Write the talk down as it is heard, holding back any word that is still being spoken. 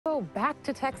Go back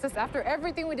to Texas after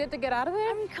everything we did to get out of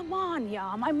there? I mean, come on,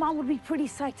 y'all. My mom would be pretty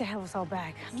psyched to have us all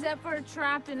back. Except for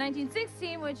trapped in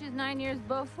 1916, which is 9 years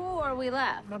before we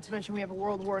left. Not to mention we have a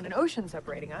world war and an ocean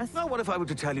separating us. Now, what if I were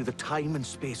to tell you that time and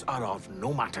space are of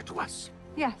no matter to us?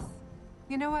 Yes.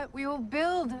 You know what? We will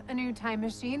build a new time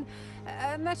machine.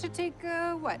 And that should take,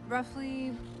 what,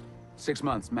 roughly... 6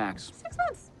 months, max. 6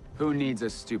 months. Who needs a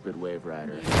stupid wave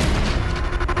rider?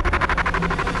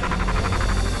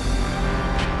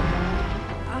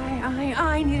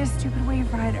 I need a stupid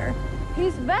wave rider.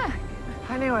 He's back.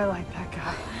 I knew I liked that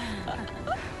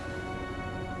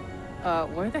guy.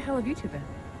 Where the hell have you two been?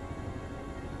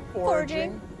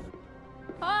 Forging.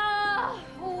 Oh,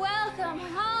 welcome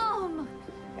home.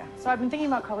 Yeah, so I've been thinking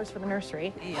about colors for the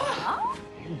nursery. Yeah?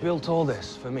 You built all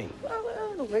this for me.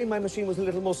 Well, the way my machine was a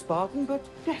little more Spartan, but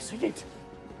yes, I did.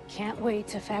 Can't wait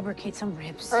to fabricate some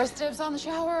ribs. First dibs on the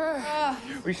shower.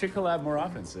 We should collab more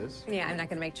often, sis. Yeah, I'm not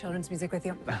gonna make children's music with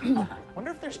you.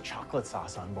 Wonder if there's chocolate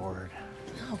sauce on board.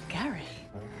 Oh, Gary.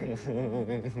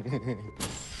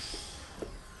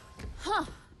 Huh.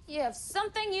 You have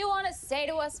something you want to say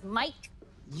to us, Mike?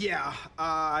 Yeah,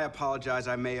 I apologize.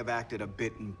 I may have acted a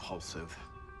bit impulsive.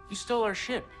 You stole our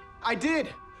ship. I did.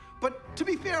 But to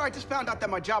be fair, I just found out that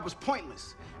my job was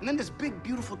pointless. And then this big,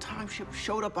 beautiful time ship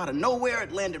showed up out of nowhere.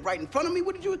 It landed right in front of me.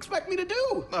 What did you expect me to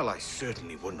do? Well, I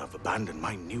certainly wouldn't have abandoned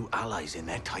my new allies in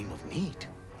their time of need.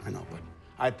 I know, but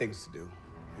I had things to do.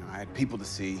 You know, I had people to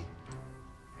see,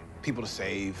 people to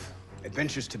save,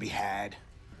 adventures to be had.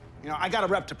 You know, I got a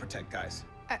rep to protect, guys.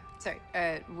 Sorry,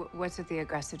 what's with the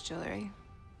aggressive jewelry?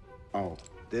 Oh,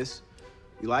 this?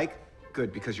 You like?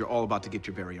 Good, because you're all about to get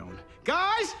your very own.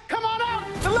 Guys, come on out!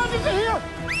 The legends are here!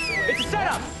 It's a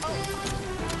setup!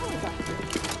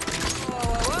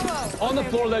 On the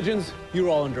floor, legends. You're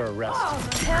all under arrest. Oh,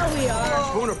 the hell we are.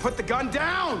 Spooner, put the gun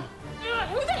down!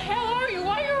 Who the hell are you?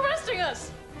 Why are you arresting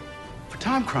us? For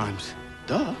time crimes.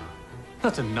 Duh.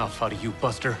 That's enough out of you,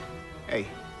 Buster. Hey,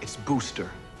 it's Booster.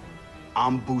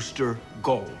 I'm Booster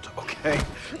Gold, okay?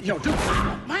 Yo, dude,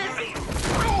 man!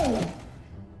 Oh!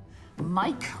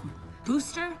 Mike?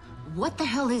 Booster? What the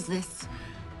hell is this?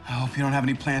 I hope you don't have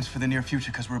any plans for the near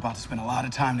future, because we're about to spend a lot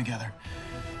of time together.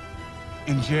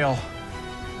 In jail.